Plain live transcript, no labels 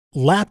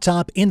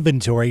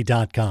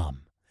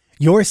LaptopInventory.com,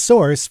 your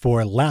source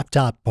for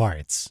laptop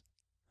parts.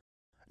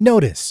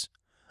 Notice,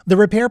 the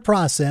repair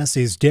process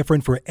is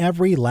different for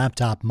every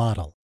laptop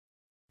model.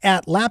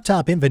 At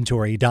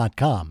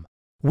LaptopInventory.com,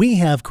 we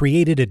have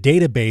created a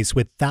database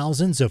with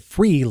thousands of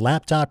free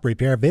laptop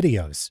repair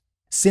videos.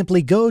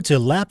 Simply go to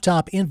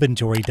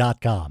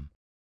LaptopInventory.com.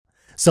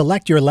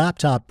 Select your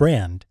laptop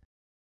brand,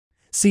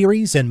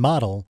 series and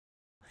model,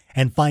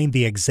 and find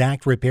the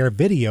exact repair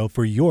video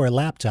for your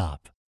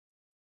laptop.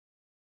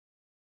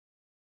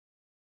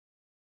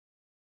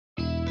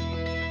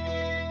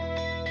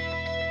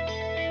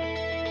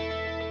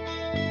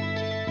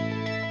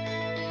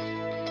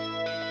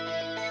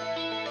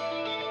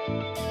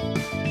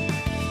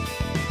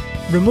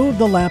 Remove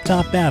the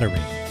laptop battery.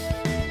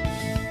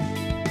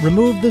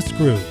 Remove the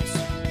screws.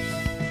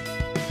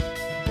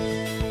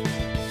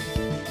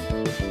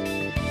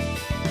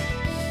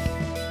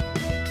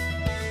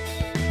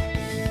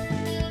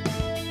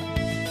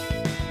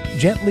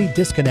 Gently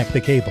disconnect the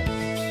cable.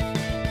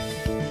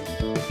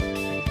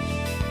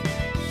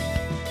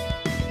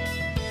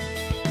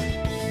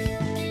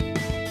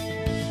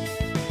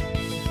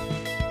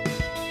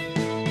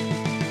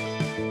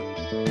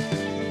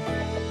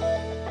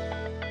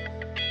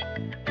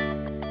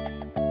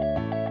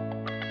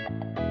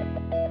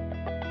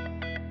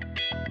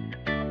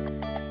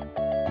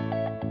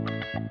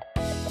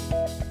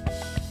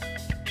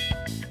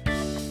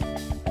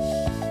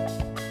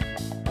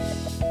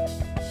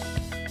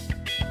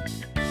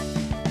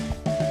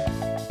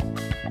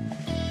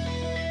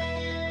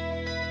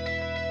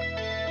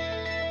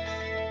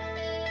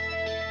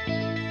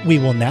 We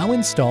will now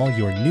install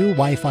your new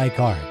Wi-Fi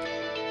card.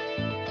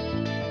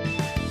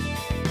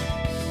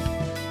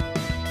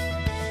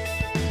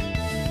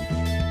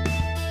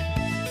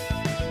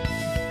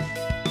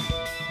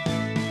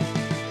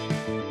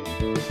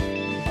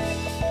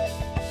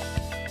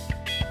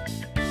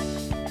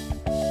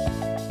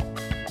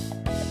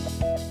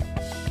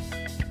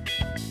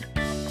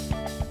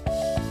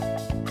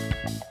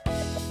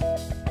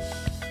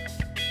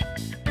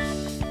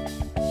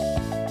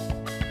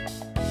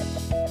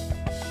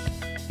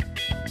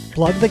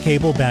 Plug the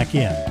cable back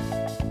in.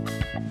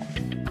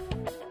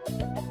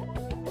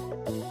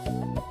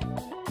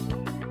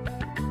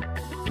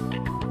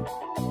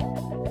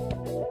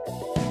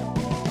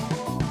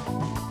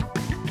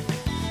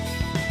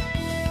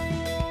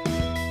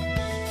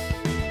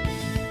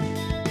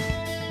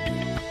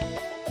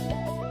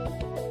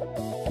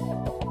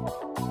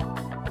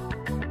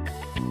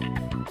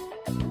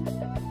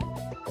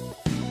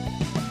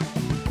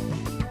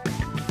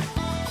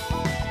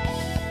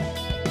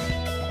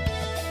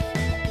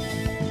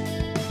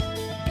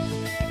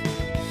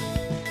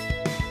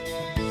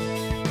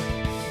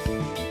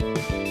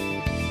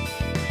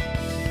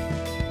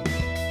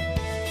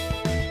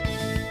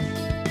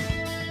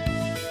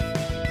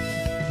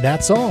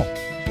 That's all.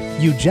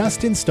 You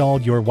just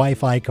installed your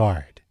Wi-Fi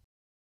card.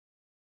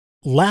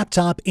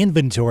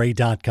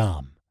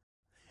 LaptopInventory.com,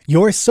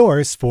 your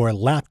source for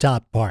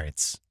laptop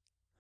parts.